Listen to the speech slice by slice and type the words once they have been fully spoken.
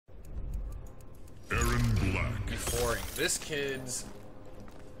Aaron Black. Euphoring. This kid's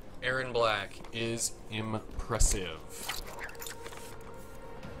Aaron Black is impressive.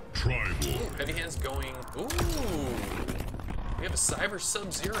 Tribal. Ooh, HeavyHandz going. Ooh, we have a Cyber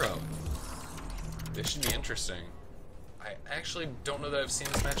Sub-Zero. This should be interesting. I actually don't know that I've seen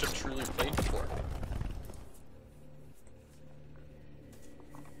this matchup truly played before.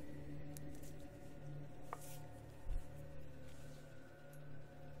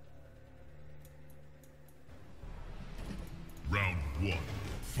 Round 1.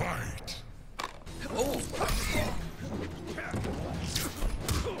 Fight. Oh!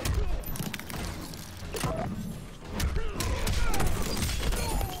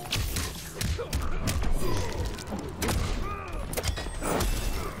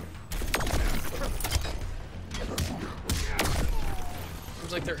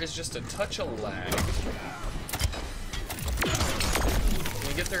 Seems like there is just a touch of lag. Can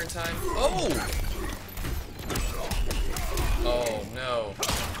we get there in time? Oh! Oh no.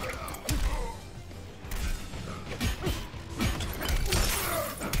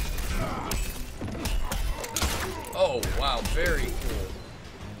 Oh wow, very cool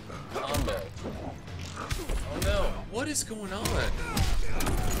combo. Oh no, what is going on?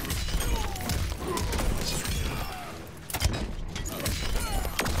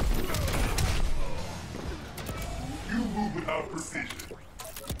 You move without precision.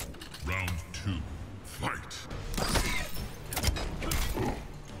 Round 2. Fight.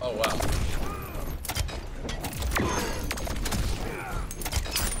 Oh wow.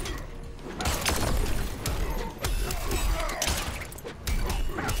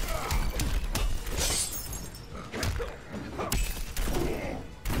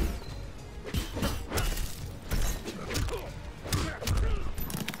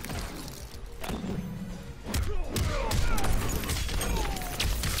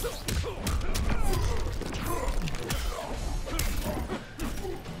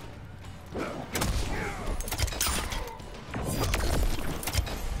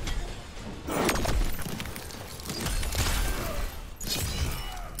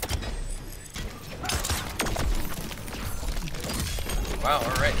 Wow,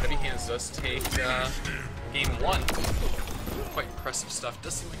 alright, HeavyHandz does take game 1. Quite impressive stuff.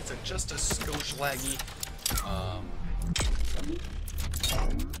 Does seem like it's just a skosh laggy.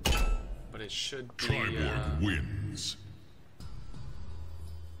 But it should be Triborg wins.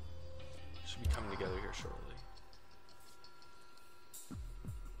 should be coming together here shortly.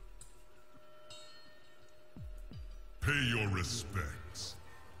 Pay your respects.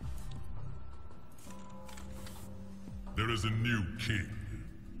 There is a new king.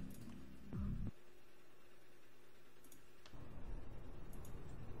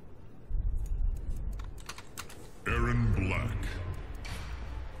 Aaron Black.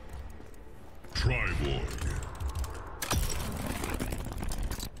 Triborg.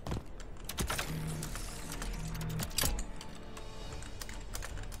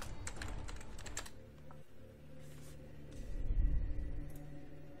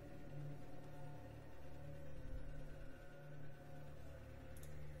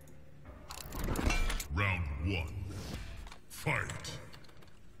 Round 1. Fight.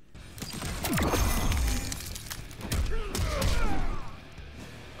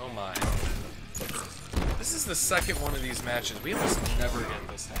 Oh my. This is the second one of these matches. We almost never get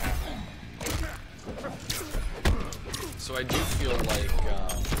this to happen. So I do feel like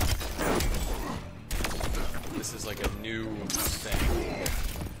this is like a new thing.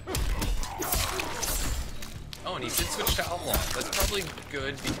 Oh, and he did switch to Outlaw. That's probably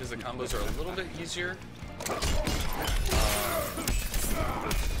good because the combos are a little bit easier.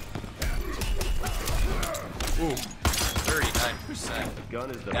 Ooh,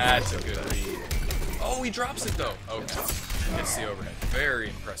 39%. That's a good read. Oh, he drops it though. Okay. Gets the overhead. Very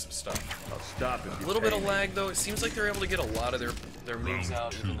impressive stuff. I'll stop if A little bit of lag though. It seems like they're able to get a lot of their moves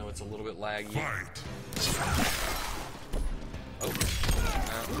out, even though it's a little bit laggy. Fight. Oh,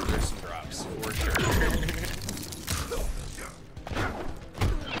 there's some drops for sure.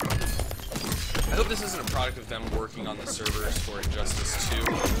 I hope this isn't a product of them working on the servers for Injustice 2.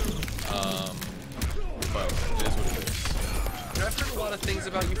 But it is what it is. You know, I've heard a lot of things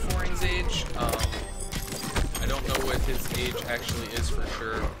about xEuphoringxMK. I don't know what his age actually is for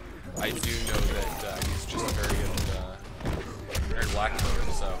sure. I do know that he's just a very good, very black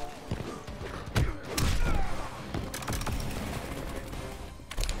player, so.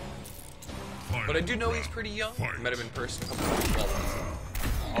 But I do know he's pretty young. I met him in person a couple of times.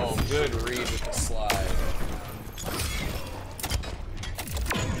 Oh, good read with the slide.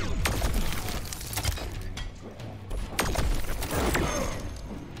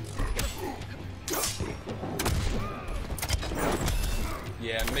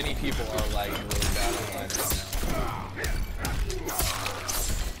 Yeah, many people are lagging really bad online right now.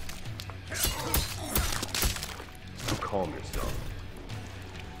 Calm yourself.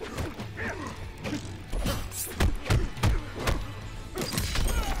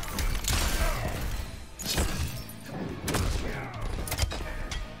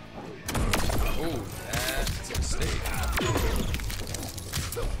 Ooh, that's a mistake.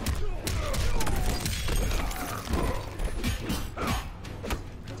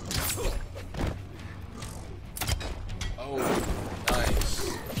 Oh,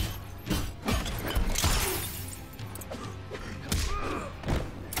 nice.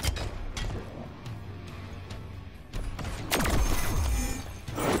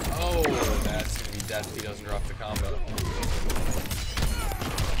 Oh, that's gonna be death if he doesn't drop the combo.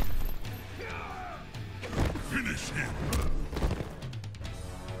 Finish him.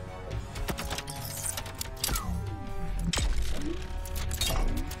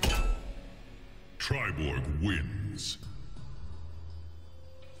 Triborg wins.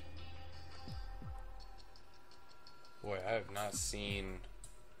 Boy, I have not seen...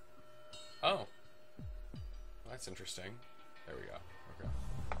 Oh. That's interesting. There we go. Okay.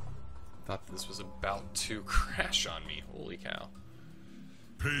 Thought this was about to crash on me. Holy cow.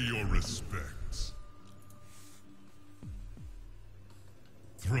 Pay your respects.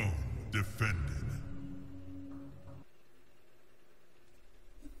 Throne defended.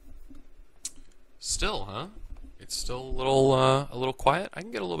 Still, huh? It's still a little quiet. I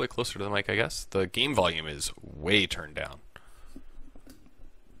can get a little bit closer to the mic, I guess. The game volume is way turned down.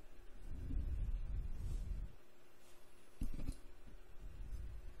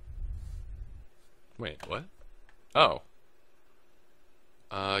 Wait, what? Oh.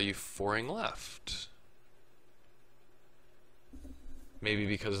 Euphoring left. Maybe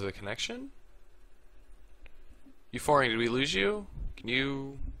because of the connection? Euphoring, did we lose you? Can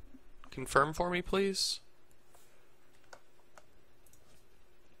you confirm for me, please?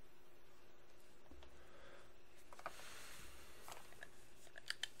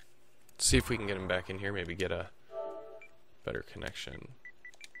 See if we can get him back in here, maybe get a better connection.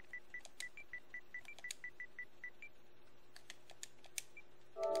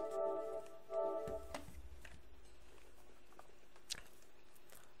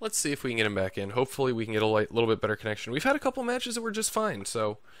 Let's see if we can get him back in. Hopefully we can get a little bit better connection. We've had a couple matches that were just fine,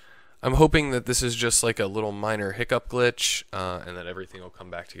 so I'm hoping that this is just like a little minor hiccup glitch, and that everything will come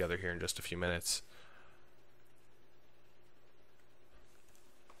back together here in just a few minutes.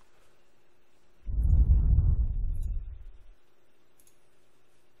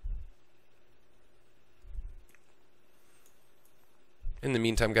 In the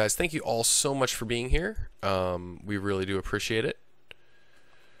meantime, guys, thank you all so much for being here. We really do appreciate it.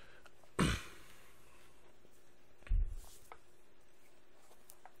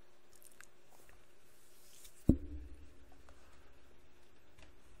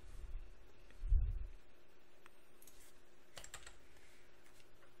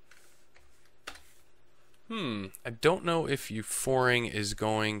 I don't know if Euphoring is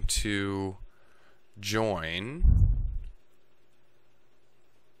going to join.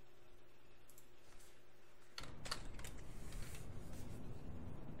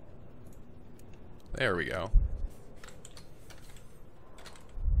 There we go.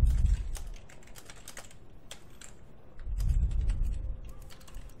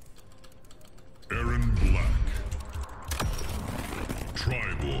 Aaron Black.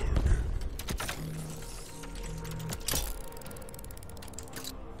 Triborg.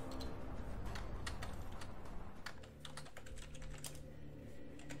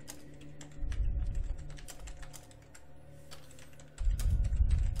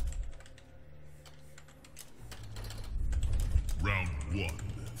 Round one,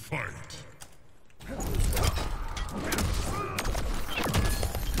 fight.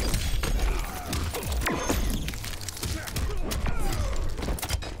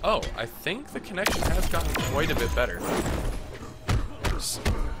 Oh, I think the connection has gotten quite a bit better.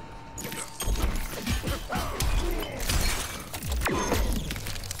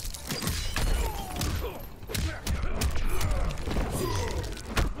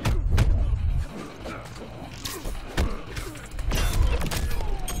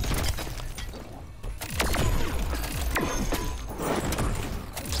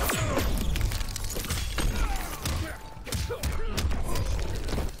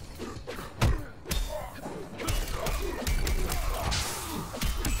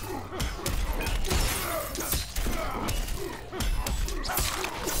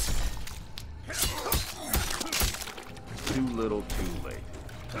 Too little, too late.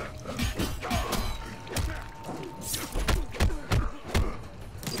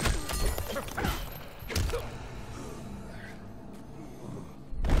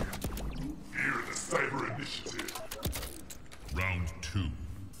 2,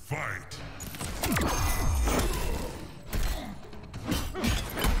 fight!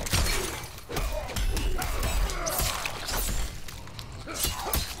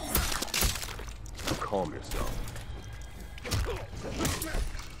 Calm yourself.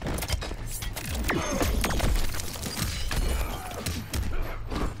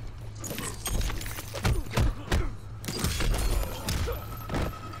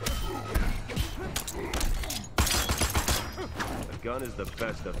 A gun is the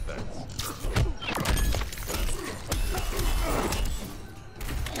best defense.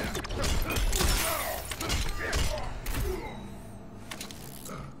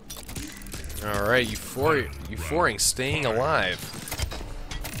 Alright, Euphoring staying alive.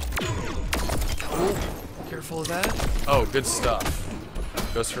 Oh, careful of that. Oh, good stuff.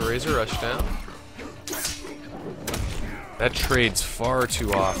 Goes for Razor, rush down. That trades far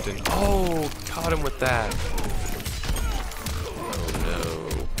too often. Oh, caught him with that. Oh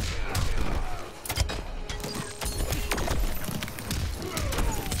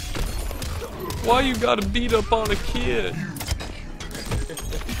no. Why you gotta beat up on a kid?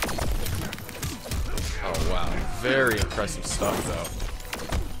 Oh wow, very impressive stuff though.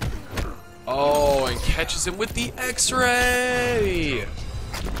 Oh, and catches him with the X-ray!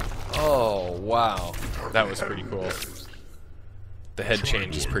 Oh wow, that was pretty cool. The head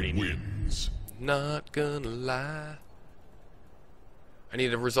change is pretty neat. Not gonna lie. I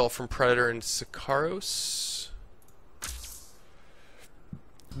need a result from Predator and Sikaros.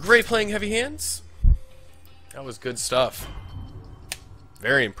 Great playing HeavyHandz. That was good stuff.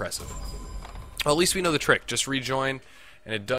 Very impressive. Well, at least we know the trick. Just rejoin, and it does.